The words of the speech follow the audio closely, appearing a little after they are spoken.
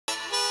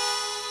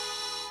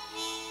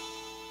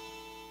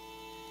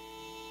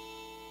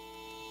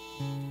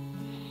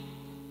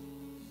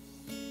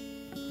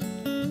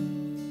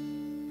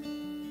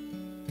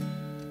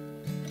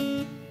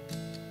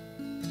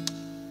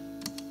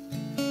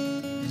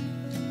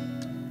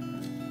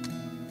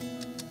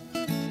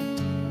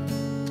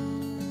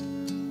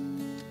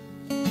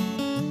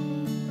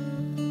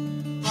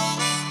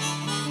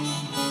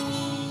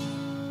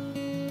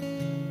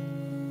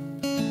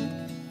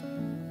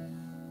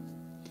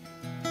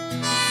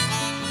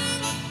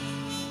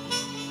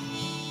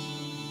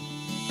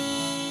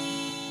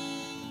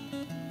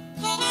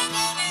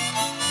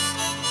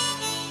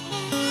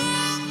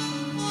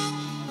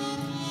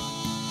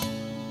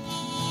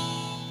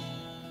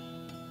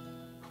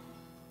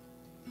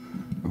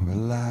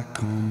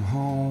come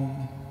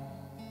home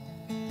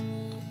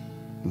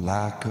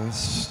like a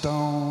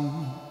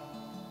stone,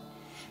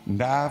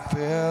 and I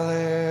fell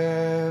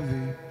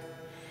heavy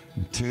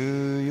into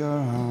your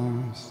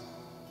arms.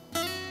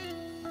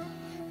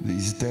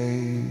 These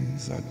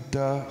days are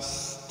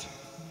dust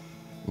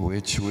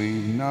which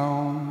we've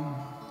known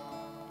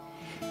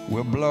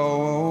will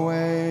blow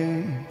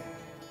away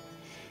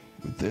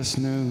with this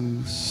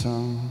new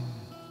song.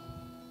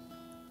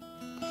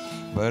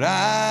 But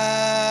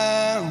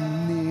I'll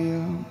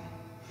kneel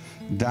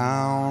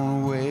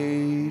down,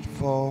 wait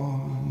for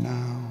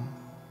now.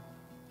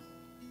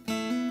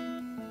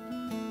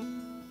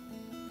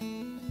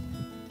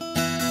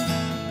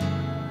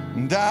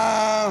 And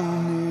I'll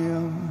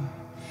kneel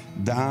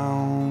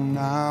down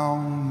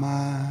on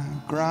my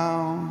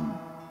ground,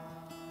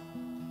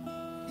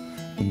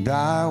 and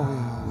I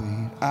will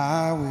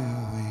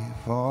wait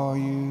for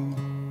you.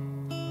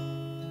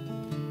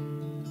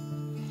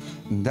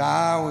 And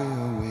I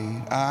will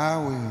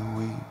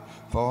wait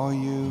for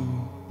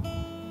you.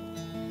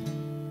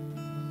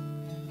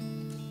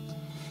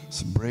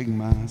 So break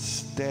my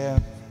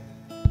step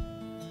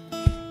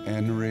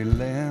and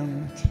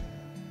relent.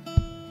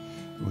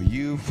 Will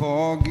you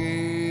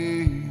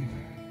forgive?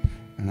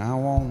 And I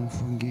won't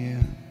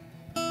forget.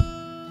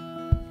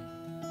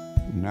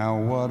 Now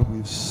what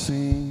we've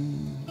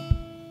seen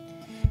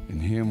in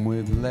him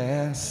with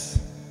less,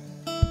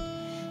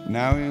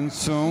 now in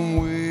some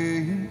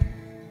way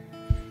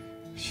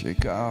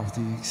shake off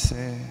the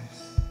excess.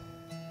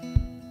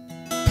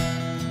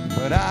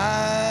 But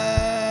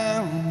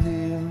I'll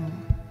kneel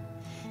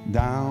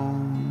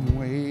down,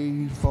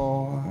 wait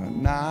for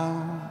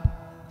now.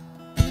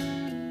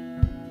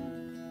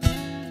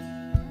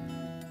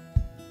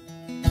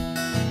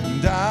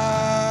 And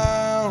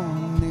I'll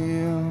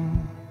kneel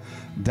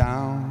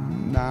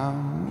down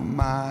on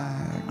my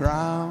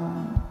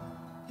ground,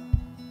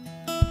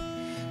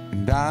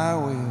 and I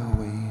will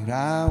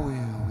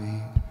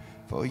wait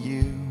for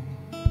you.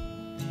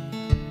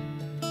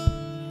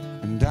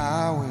 And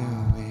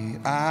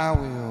I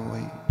will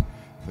wait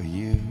for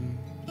you.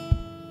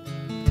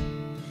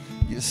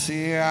 You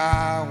see,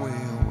 I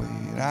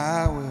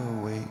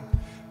will wait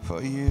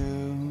for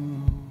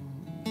you.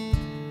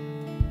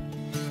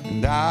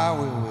 And I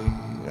will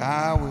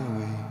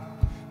wait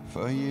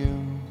for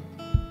you.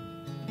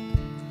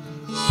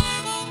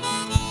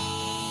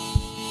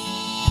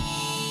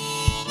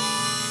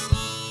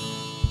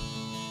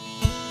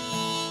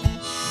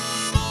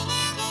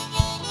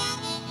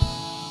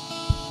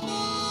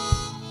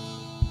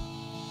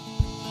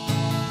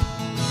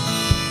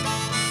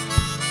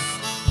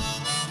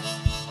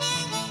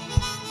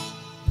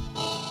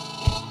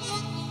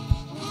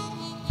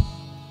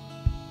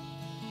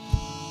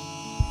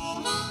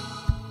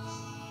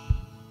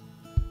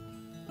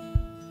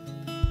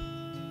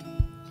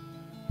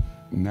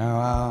 Now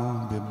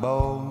I'll be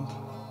bold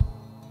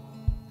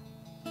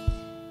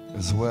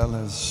as well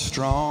as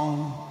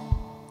strong,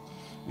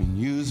 and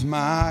use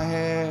my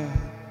head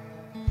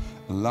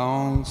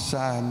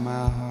alongside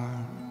my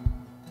heart.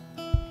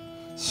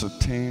 So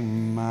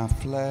tame my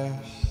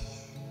flesh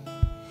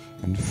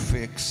and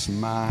fix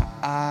my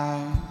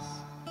eyes,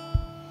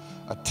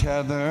 a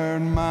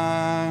tethered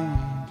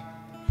mind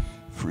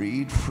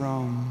freed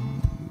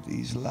from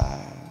these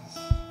lies.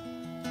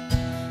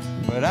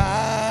 But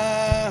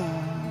I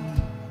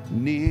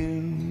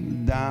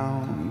kneel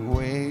down,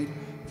 wait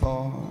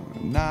for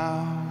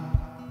now.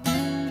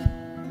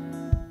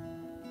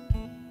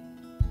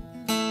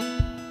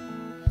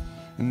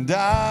 And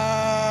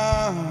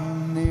I'll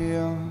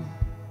kneel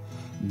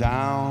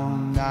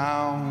down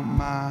on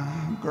my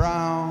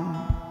ground,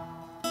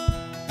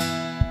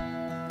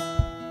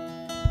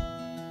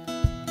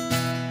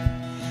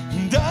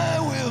 and I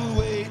will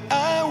wait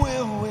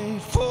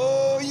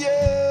for you.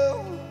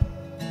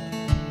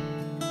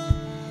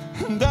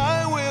 And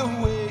I will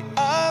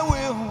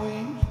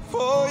wait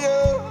for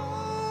you.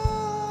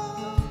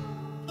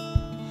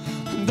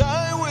 And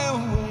I will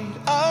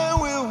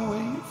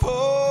wait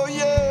for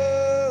you.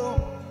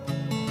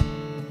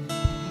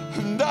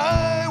 And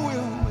I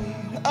will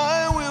wait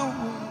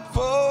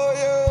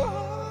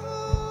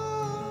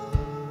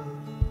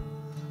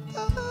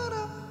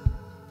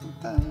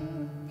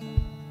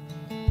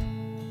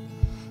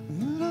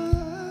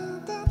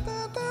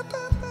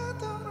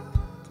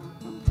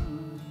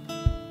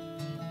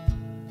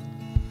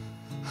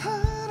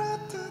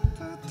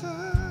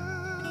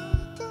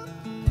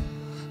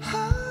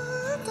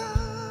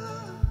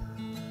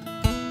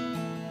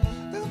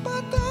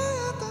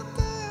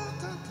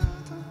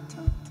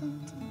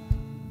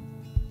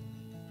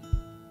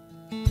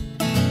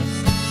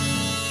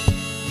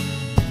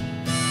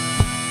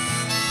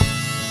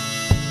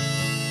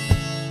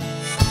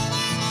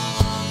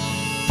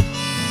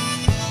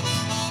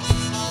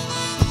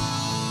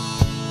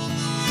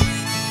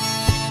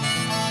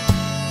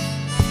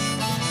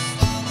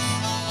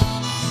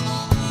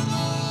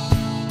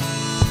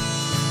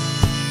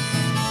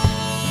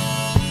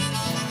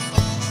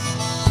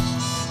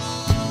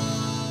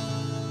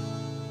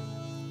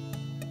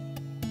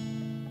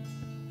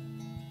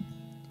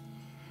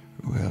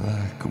Well,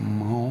 I come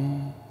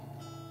home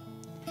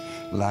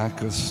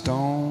like a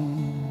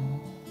stone.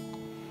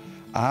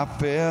 I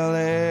fell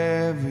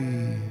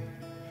heavy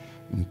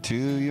into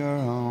your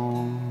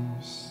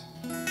arms.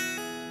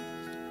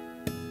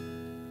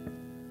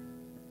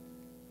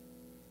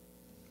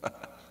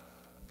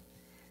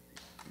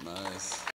 Nice.